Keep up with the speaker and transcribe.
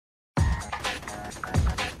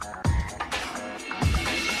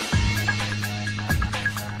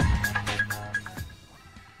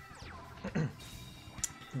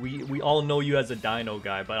we all know you as a Dino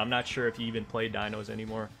guy, but I'm not sure if you even play Dinos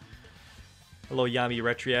anymore. Hello, Yami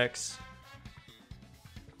Retriex.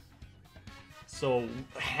 So,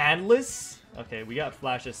 handless? Okay, we got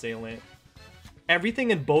Flash Assailant. Everything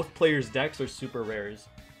in both players' decks are super rares.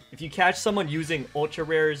 If you catch someone using ultra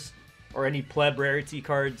rares or any pleb rarity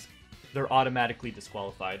cards, they're automatically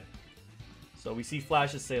disqualified. So we see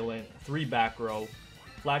Flash Assailant, 3 back row.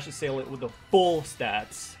 Flash Assailant with the full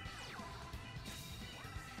stats.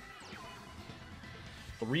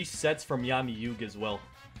 3 sets from Yami Yugi as well.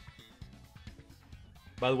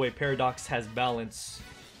 By the way, Paradox has balance.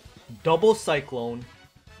 Double Cyclone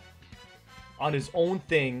on his own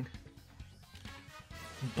thing.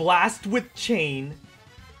 Blast with Chain.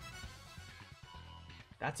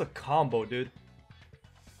 That's a combo, dude.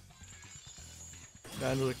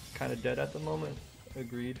 Guys are kind of dead at the moment.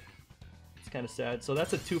 Agreed. It's kind of sad. So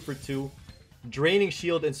that's a 2 for 2. Draining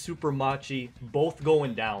Shield and Super Machi both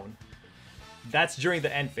going down. That's during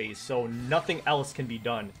the end phase, so nothing else can be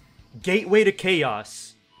done. Gateway to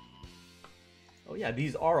Chaos. Oh yeah,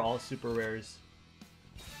 these are all super rares.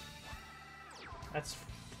 That's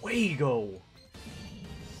Fuego.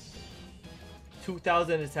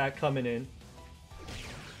 2000 attack coming in.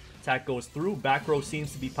 Attack goes through. Back row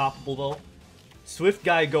seems to be poppable though. Swift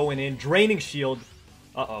guy going in. Draining Shield.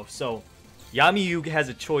 Uh-oh. So, Yami Yugi has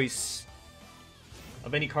a choice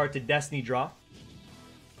of any card to Destiny draw.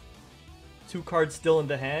 2 cards still in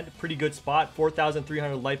the hand. Pretty good spot.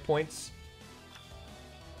 4,300 life points.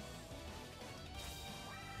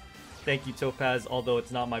 Thank you, Topaz, although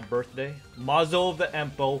it's not my birthday. Mazo of the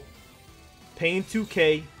Empo. Pain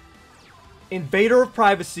 2K. Invader of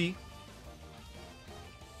Privacy.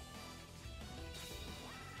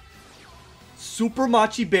 Super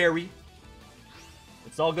Machi Berry.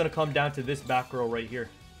 It's all going to come down to this back row right here.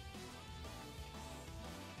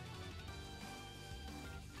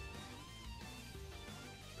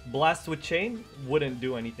 Blast with Chain wouldn't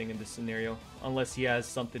do anything in this scenario unless he has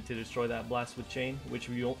something to destroy that Blast with Chain, which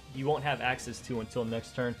you won't have access to until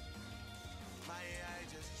next turn.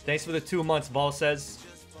 Thanks for the 2 months, Vol says.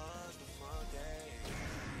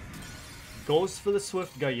 Goes for the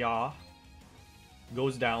Swift Gaya.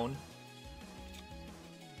 Goes down.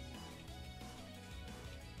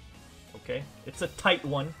 Okay, it's a tight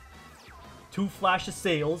one. 2 Flash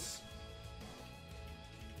Assails.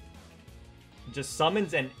 Just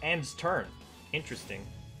summons and ends turn. Interesting.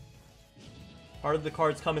 Part of the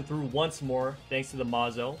cards coming through once more, thanks to the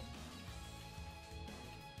Mazo.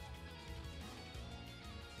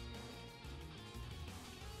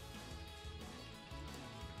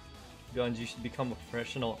 Guns, you should become a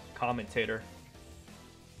professional commentator.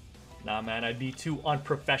 Nah, man, I'd be too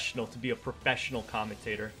unprofessional to be a professional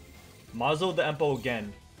commentator. Mazo the Empo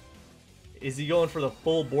again. Is he going for the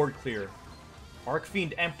full board clear?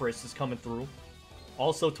 Arcfiend Empress is coming through.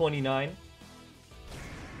 Also 29.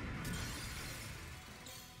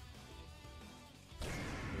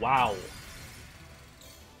 Wow.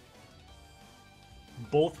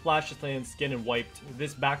 Both Flash Assailants getting wiped.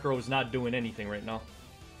 This back row is not doing anything right now.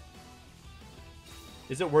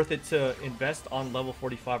 Is it worth it to invest on level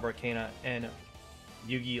 45 Arcana and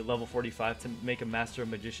Yugi at level 45 to make a Master of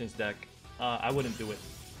Magicians deck? I wouldn't do it.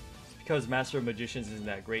 It's because Master of Magicians isn't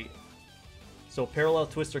that great. So Parallel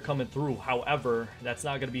Twister coming through. However, that's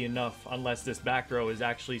not going to be enough unless this back row is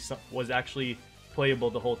was actually playable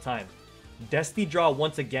the whole time. Destiny draw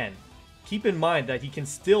once again. Keep in mind that he can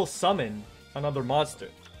still summon another monster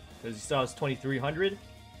because he still has 2,300.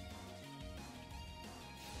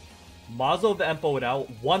 Mazo of the Empo it out.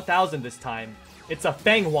 1,000 this time. It's a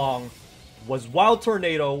Feng Huang. Was Wild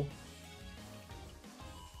Tornado.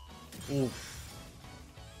 Oof.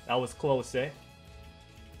 That was close, eh?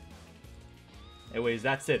 Anyways,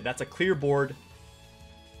 that's it. That's a clear board.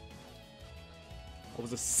 It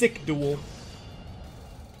was a sick duel.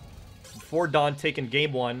 Before Dawn taking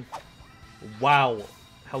game 1. Wow.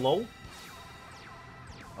 Hello?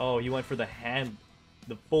 Oh, you went for the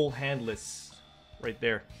full handless right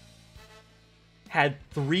there. Had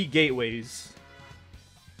 3 gateways.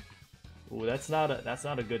 Ooh, that's not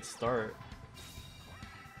a good start.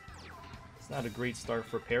 It's not a great start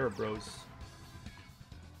for Parabros.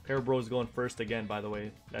 Parabros going first again, by the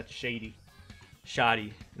way. That's shady.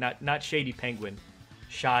 Shoddy. Not shady penguin.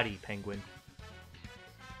 Shoddy penguin.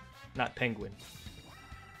 Not penguin.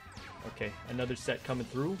 Okay, another set coming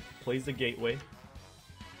through. Plays the gateway.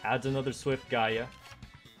 Adds another Swift Gaia.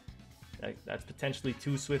 That's potentially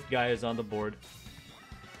 2 Swift Gaias on the board.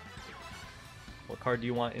 What card do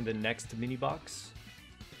you want in the next mini box?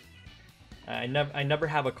 I never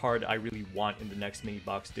have a card I really want in the next mini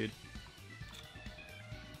box, dude.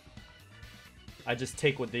 I just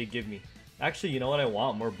take what they give me. Actually, you know what I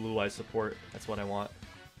want? More Blue Eyes support. That's what I want.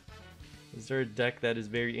 Is there a deck that is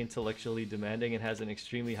very intellectually demanding and has an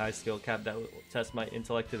extremely high skill cap that will test my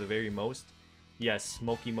intellect to the very most? Yes,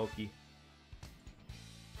 Moki Moki.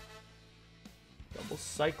 Double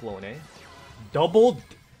Cyclone, eh?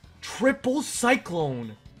 Triple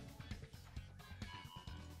Cyclone!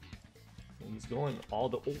 He's going all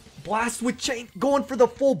the... Oh, blast with chain! Going for the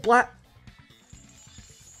full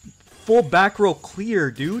full back row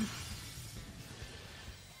clear, dude.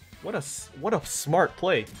 What a smart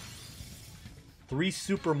play. 3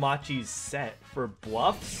 Super Machis set for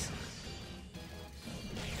bluffs?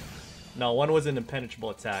 No, one was an impenetrable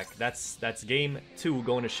attack. That's game 2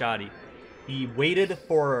 going to Shoddy. He waited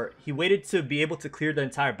to be able to clear the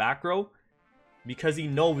entire back row because he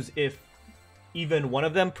knows if even one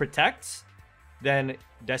of them protects, then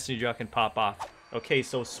Destiny Draw can pop off. Okay,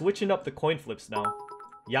 so switching up the coin flips now.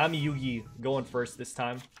 Yami Yugi going first this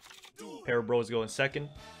time. Pair of Bros going second.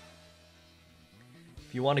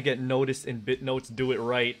 If you want to get noticed in bit notes, do it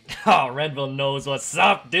right. Oh, Renville knows what's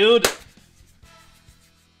up, dude.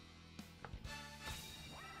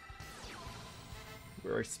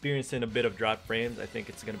 We're experiencing a bit of drop frames. I think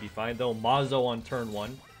it's going to be fine, though. Mazo on turn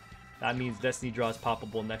 1. That means Destiny Draw is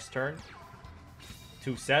poppable next turn.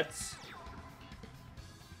 2 sets.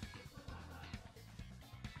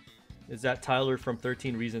 Is that Tyler from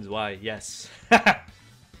 13 Reasons Why? Yes. The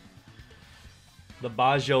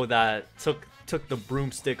Bajo that took the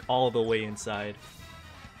broomstick all the way inside.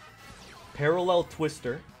 Parallel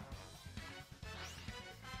Twister.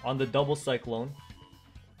 On the double Cyclone.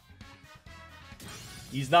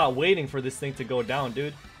 He's not waiting for this thing to go down,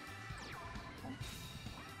 dude.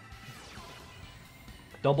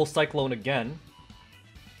 Double Cyclone again.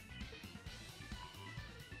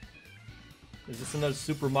 Is this another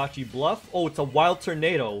Super Machi bluff? Oh, it's a Wild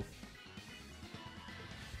Tornado.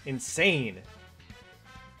 Insane.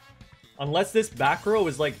 Unless this back row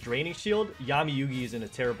is like Draining Shield, Yami Yugi is in a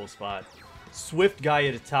terrible spot. Swift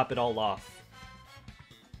Gaia to top it all off.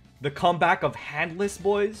 The comeback of Handless,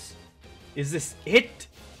 boys? Is this it?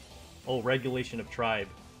 Oh, Regulation of Tribe.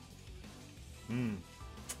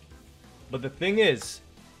 But the thing is,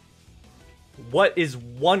 what is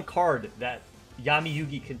one card that Yami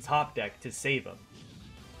Yugi can top deck to save him?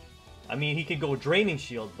 I mean, he can go Draining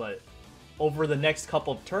Shield, but over the next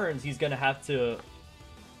couple of turns, he's going to have to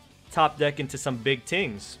top deck into some big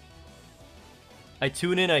things. I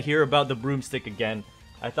tune in, I hear about the broomstick again.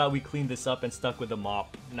 I thought we cleaned this up and stuck with the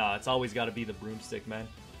mop. Nah, it's always got to be the broomstick, man.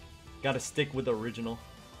 Gotta stick with the original.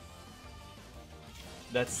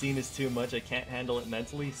 That scene is too much. I can't handle it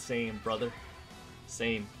mentally. Same, brother.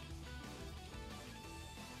 Same.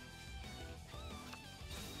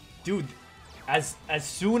 Dude, as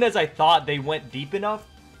soon as I thought they went deep enough,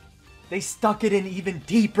 they stuck it in even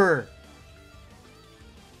deeper.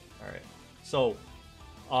 Alright. So,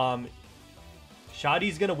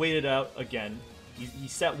 Shoddy's gonna wait it out again. He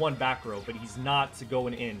set one back row, but he's not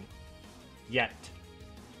going in yet.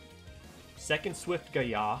 Second Swift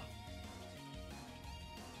Gaia.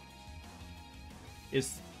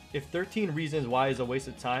 If 13 Reasons Why is a waste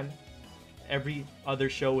of time, every other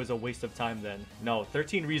show is a waste of time then. No,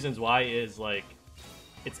 13 Reasons Why is like,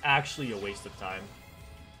 it's actually a waste of time.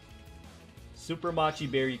 Super Machi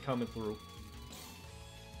Berry coming through.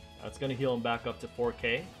 That's gonna heal him back up to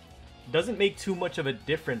 4k. Doesn't make too much of a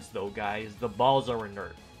difference though, guys. The balls are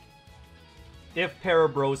inert. If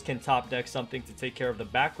Parabros can top deck something to take care of the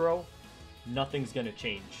back row, nothing's gonna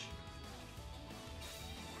change.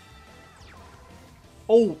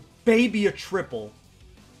 Oh, baby, a triple.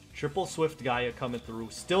 Triple Swift Gaia coming through.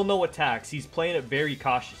 Still no attacks. He's playing it very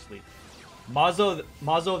cautiously. Mazo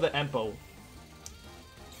the Empo.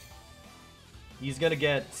 He's gonna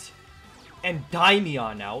get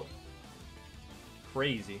Endymion out.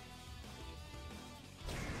 Crazy.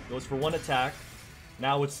 Goes for one attack.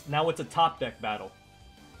 Now it's a top deck battle.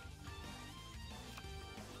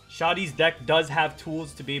 Shoddy's deck does have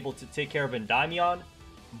tools to be able to take care of Endymion,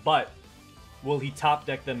 but will he top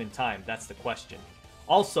deck them in time? That's the question.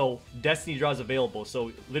 Also, Destiny Draw is available,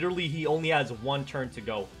 so literally he only has one turn to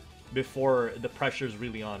go before the pressure's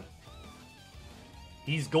really on.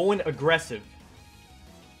 He's going aggressive.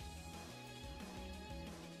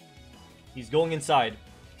 He's going inside.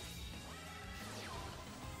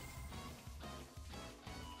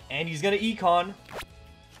 And he's gonna econ.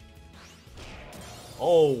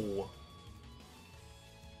 Oh.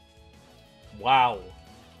 Wow.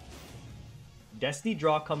 Destiny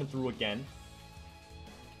Draw coming through again.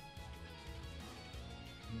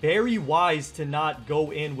 Very wise to not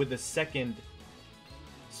go in with the second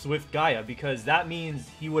Swift Gaia, because that means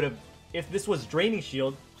he would have if this was Draining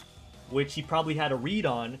Shield, which he probably had a read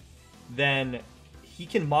on, then he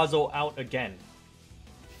can Mazo out again.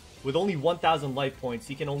 With only 1,000 life points,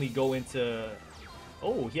 he can only go into...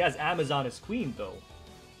 Oh, he has Amazon as queen, though.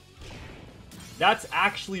 That's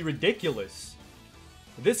actually ridiculous.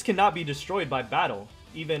 This cannot be destroyed by battle,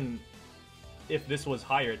 even if this was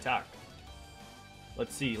higher attack.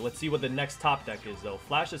 Let's see. Let's see what the next top deck is, though.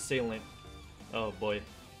 Flash Assailant. Oh, boy.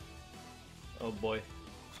 Oh, boy.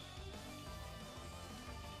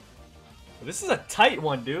 This is a tight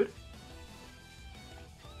one, dude.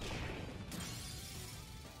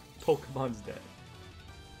 Pokemon's dead.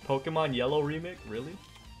 Pokemon Yellow remake? Really?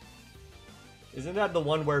 Isn't that the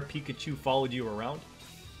one where Pikachu followed you around?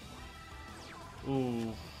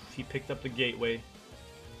 Ooh, he picked up the gateway.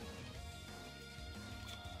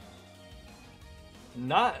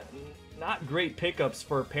 Not great pickups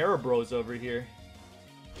for Parabros over here.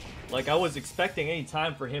 Like, I was expecting any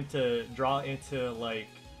time for him to draw into, like,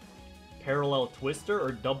 Parallel Twister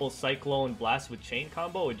or double Cyclone Blast with Chain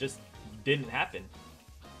combo. It just didn't happen.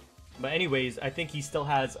 But anyways, I think he still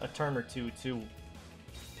has a turn or two to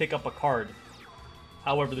pick up a card.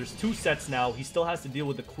 However, there's 2 sets now. He still has to deal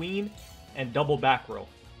with the Queen and double back row.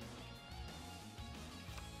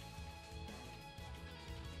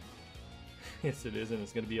 Yes, it is, and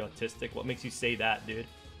it's going to be autistic. What makes you say that, dude?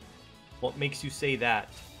 What makes you say that?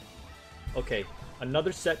 Okay,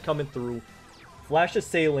 another set coming through. Flash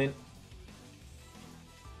Assailant.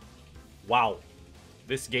 Wow.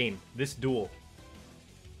 This game, this duel.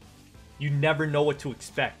 You never know what to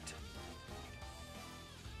expect.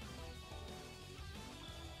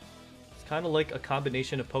 It's kind of like a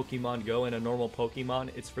combination of Pokemon Go and a normal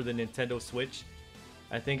Pokemon. It's for the Nintendo Switch.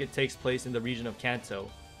 I think it takes place in the region of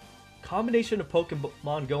Kanto. Combination of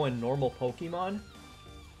Pokemon Go and normal Pokemon?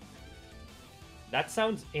 That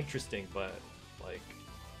sounds interesting, but like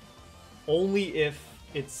only if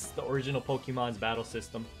it's the original Pokemon's battle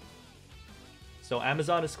system. So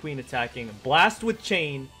Amazon is Queen attacking. Blast with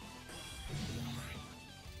Chain.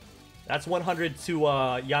 That's 100 to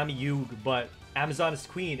Yami Yugi, but Amazon is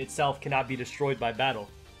Queen itself cannot be destroyed by battle.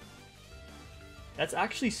 That's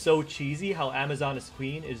actually so cheesy how Amazon is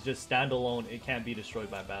Queen is just standalone. It can't be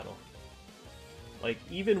destroyed by battle. Like,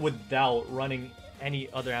 even without running any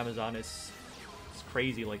other Amazon, it's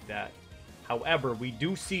crazy like that. However, we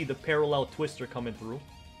do see the Parallel Twister coming through.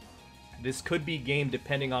 This could be game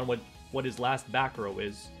depending on what his last back row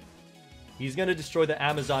is. He's going to destroy the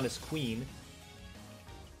Amazon as Queen.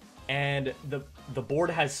 And the board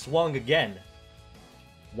has swung again.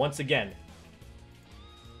 Once again.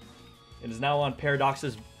 It is now on Paradox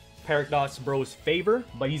Bro's favor.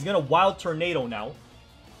 But he's going to Wild Tornado now.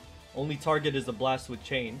 Only target is the Blast with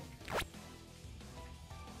Chain.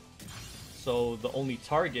 So the only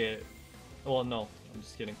target... Well, no. I'm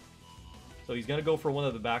just kidding. So he's going to go for one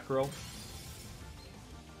of the back row.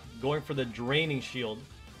 Going for the Draining Shield.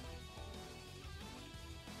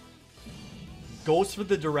 Goes for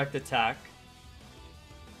the direct attack.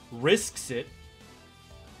 Risks it.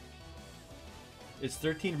 It's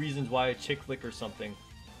 13 reasons why a chick flick or something.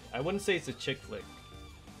 I wouldn't say it's a chick flick.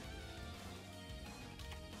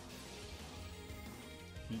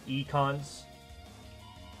 The Econs.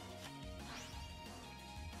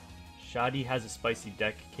 Shadi has a spicy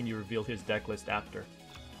deck. Can you reveal his deck list after?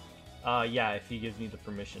 Yeah, if he gives me the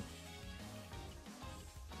permission.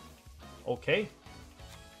 Okay.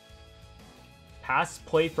 Pass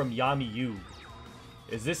play from Yami Yugi.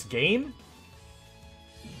 Is this game?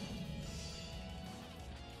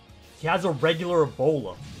 He has a regular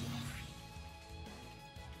Ebola.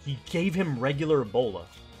 He gave him regular Ebola.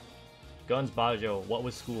 Guns Bajo, what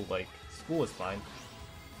was school like? School was fine.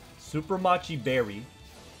 Super Machi Berry.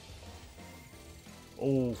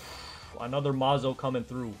 Oh, another Mazo coming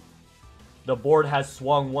through. The board has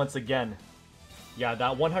swung once again. Yeah,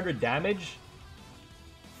 that 100 damage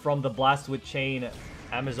from the Blast with Chain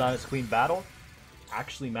Amazoness Queen battle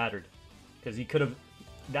actually mattered. Because he could have...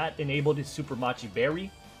 That enabled his Super Machi Berry,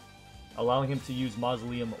 allowing him to use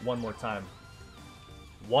Mausoleum one more time.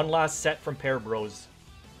 One last set from Pair Bros.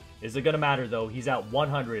 Is it going to matter, though? He's at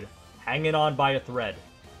 100, hanging on by a thread.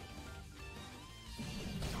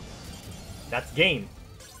 That's game.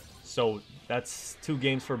 So, that's 2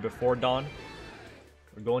 games for Before Dawn.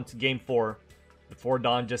 We're going to game 4. Before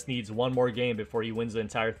Dawn just needs one more game before he wins the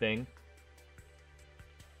entire thing.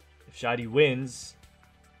 If Shadi wins,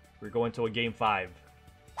 we're going to a game 5.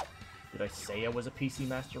 Did I say I was a PC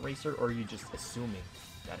Master Racer, or are you just assuming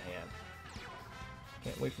that hand?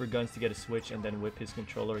 Can't wait for Guns to get a Switch and then whip his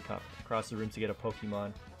controller across the room to get a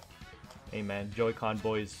Pokemon. Hey man, Joy-Con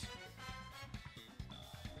boys.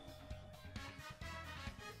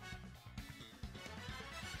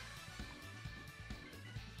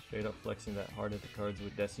 Straight up flexing that hard at the cards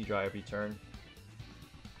with Destiny Draw every turn.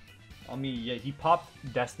 I mean, yeah, he popped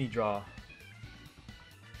Destiny Draw,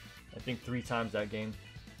 I think 3 times that game.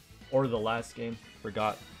 Or the last game.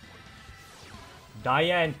 Forgot.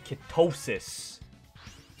 Diane Ketosis.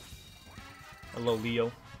 Hello,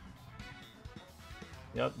 Leo.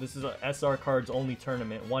 Yep, this is a SR cards only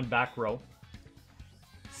tournament. 1 back row.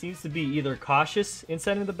 Seems to be either cautious in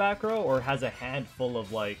sending the back row or has a handful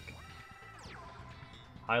of, like,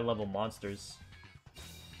 high-level monsters.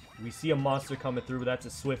 We see a monster coming through. That's a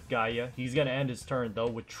Swift Gaia. He's going to end his turn, though,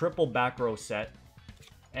 with triple back row set.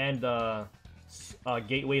 And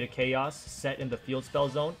Gateway to Chaos set in the field spell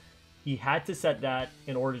zone. He had to set that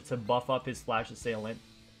in order to buff up his Flash Assailant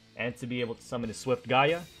and to be able to summon his Swift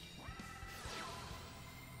Gaia.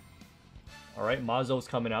 Alright, Mazo's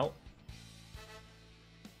coming out.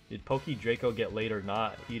 Did Poke Draco get late or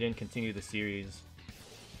not? He didn't continue the series.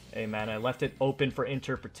 Hey man, I left it open for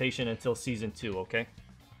interpretation until Season 2, okay?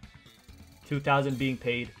 2,000 being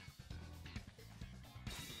paid.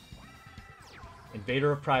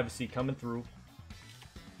 Invader of Privacy coming through.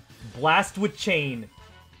 Blast with Chain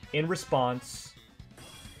in response.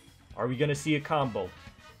 Are we gonna see a combo?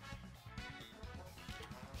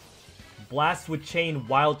 Blast with Chain,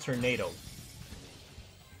 Wild Tornado.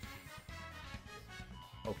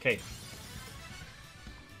 Okay.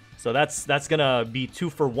 So that's gonna be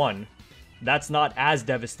 2 for 1. That's not as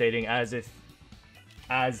devastating as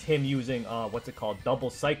him using what's it called?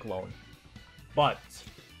 Double Cyclone. But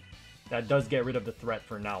that does get rid of the threat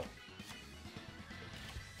for now.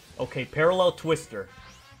 Okay, Parallel Twister.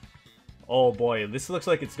 Oh boy, this looks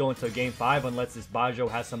like it's going to Game 5 unless this Bajo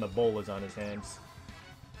has some Ebolas on his hands.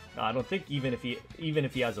 No, I don't think even if he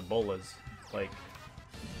has Ebolas, like,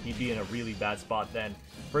 he'd be in a really bad spot then.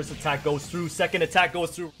 First attack goes through, second attack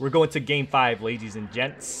goes through. We're going to Game 5, ladies and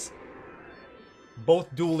gents.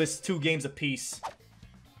 Both duelists, 2 games apiece.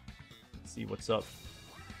 Let's see what's up.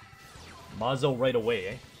 Mazo right away,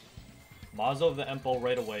 eh? Mazo of the Empo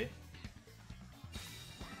right away.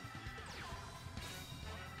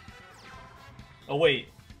 Oh wait,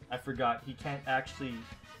 I forgot. He can't actually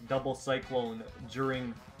double Cyclone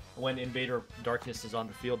during when Invader of Darkness is on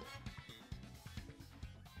the field.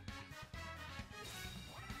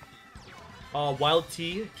 Wild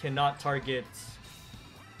T cannot target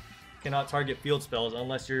field spells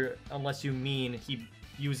unless you mean he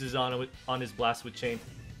uses on his Blast with Chain.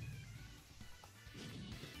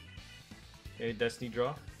 Okay, Destiny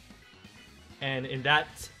Draw. And in that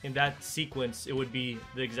sequence, it would be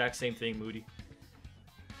the exact same thing, Moody.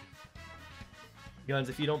 Guns,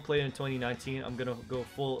 if you don't play it in 2019, I'm gonna go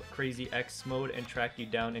full crazy X mode and track you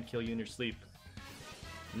down and kill you in your sleep.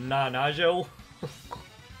 Nah, Najo.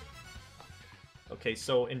 Okay,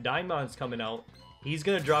 so Indaimon's coming out. He's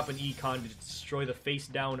gonna drop an Econ to destroy the face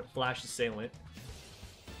down Flash Assailant.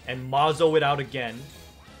 And Mazo it out again.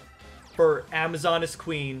 For Amazoness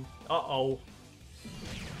Queen. Uh-oh.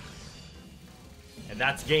 And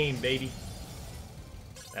that's game, baby.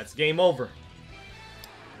 That's game over.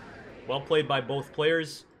 Well played by both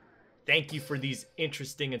players. Thank you for these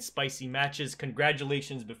interesting and spicy matches.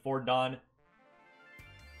 Congratulations before dawn.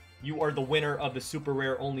 You are the winner of the Super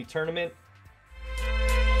Rare Only Tournament.